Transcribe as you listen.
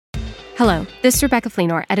Hello, this is Rebecca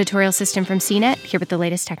Fleenor, editorial assistant from CNET, here with the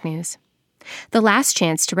latest tech news. The last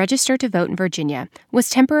chance to register to vote in Virginia was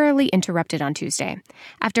temporarily interrupted on Tuesday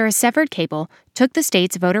after a severed cable took the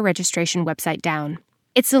state's voter registration website down.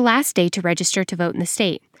 It's the last day to register to vote in the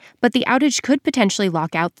state, but the outage could potentially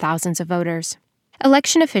lock out thousands of voters.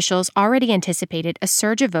 Election officials already anticipated a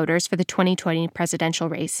surge of voters for the 2020 presidential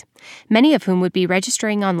race, many of whom would be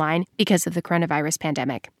registering online because of the coronavirus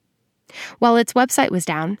pandemic. While its website was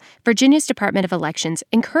down, Virginia's Department of Elections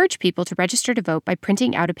encouraged people to register to vote by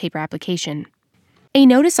printing out a paper application. A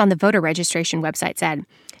notice on the voter registration website said,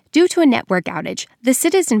 "Due to a network outage, the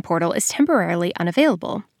Citizen Portal is temporarily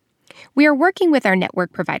unavailable. We are working with our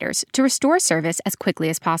network providers to restore service as quickly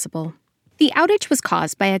as possible." The outage was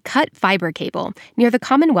caused by a cut fiber cable near the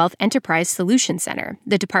Commonwealth Enterprise Solutions Center,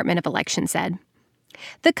 the Department of Elections said.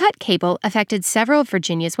 The cut cable affected several of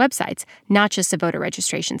Virginia's websites, not just a voter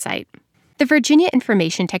registration site. The Virginia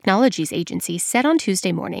Information Technologies Agency said on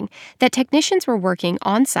Tuesday morning that technicians were working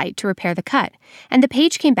on-site to repair the cut, and the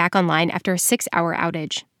page came back online after a 6-hour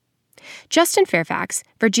outage. Justin Fairfax,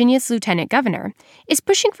 Virginia's lieutenant governor, is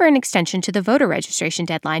pushing for an extension to the voter registration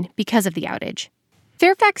deadline because of the outage.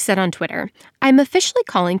 Fairfax said on Twitter, "I'm officially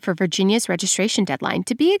calling for Virginia's registration deadline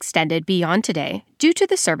to be extended beyond today due to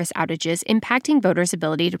the service outages impacting voters'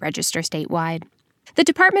 ability to register statewide." The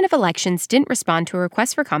Department of Elections didn't respond to a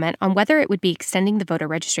request for comment on whether it would be extending the voter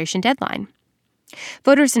registration deadline.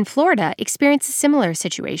 Voters in Florida experienced a similar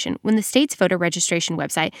situation when the state's voter registration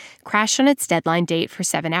website crashed on its deadline date for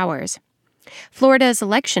 7 hours. Florida's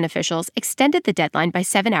election officials extended the deadline by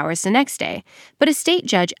 7 hours the next day, but a state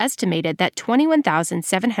judge estimated that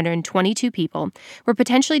 21,722 people were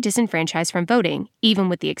potentially disenfranchised from voting, even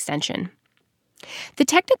with the extension. The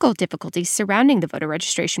technical difficulties surrounding the voter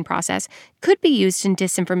registration process could be used in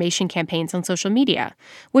disinformation campaigns on social media,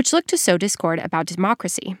 which look to sow discord about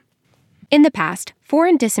democracy. In the past,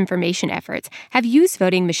 foreign disinformation efforts have used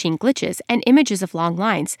voting machine glitches and images of long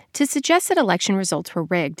lines to suggest that election results were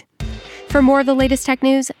rigged. For more of the latest tech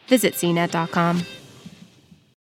news, visit cnet.com.